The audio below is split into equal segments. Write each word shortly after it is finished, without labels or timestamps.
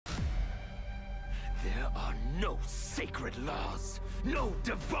There are no sacred laws, no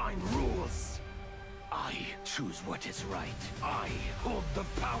divine rules. I choose what is right. I hold the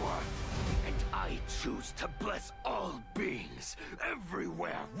power. And I choose to bless all beings,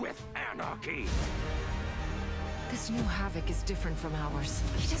 everywhere with anarchy. This new Havoc is different from ours.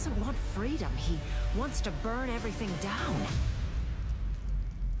 He doesn't want freedom. He wants to burn everything down.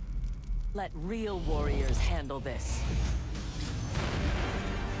 Let real warriors handle this.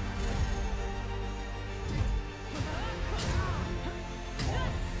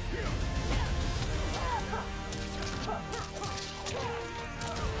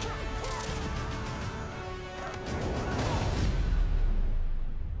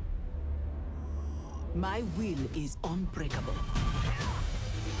 My will is unbreakable.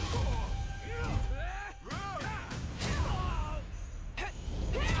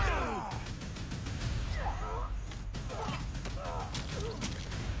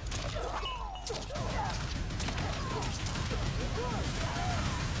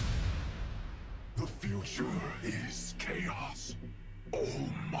 The future is chaos. All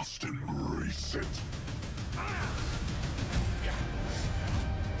must embrace it.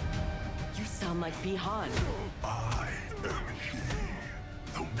 You sound like Bihan. I am he,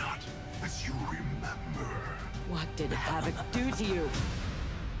 though not as you remember. What did Havoc do to you?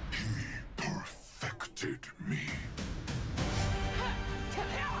 He perfected me.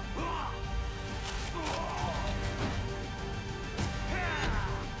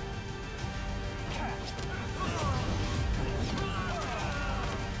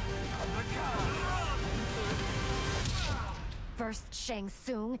 First Shang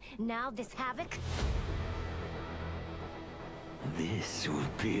Tsung, now this Havoc? This will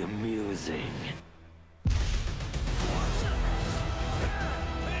be amusing.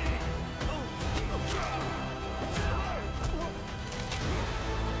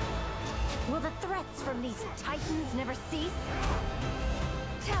 Will the threats from these titans never cease?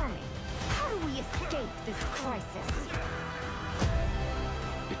 Tell me, how do we escape this crisis?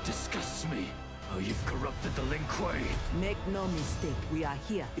 It disgusts me how you've corrupted the Lin Kuei. Make no mistake, we are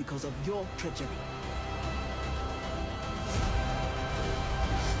here because of your treachery.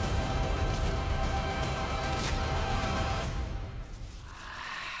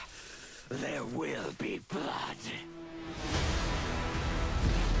 There will be blood.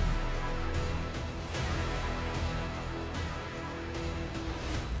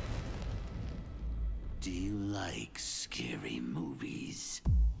 Do you like scary movies?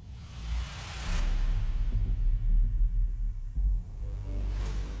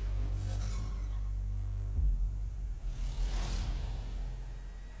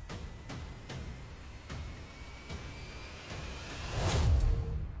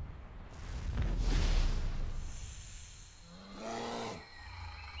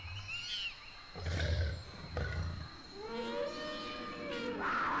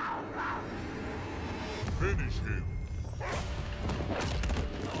 Finish him.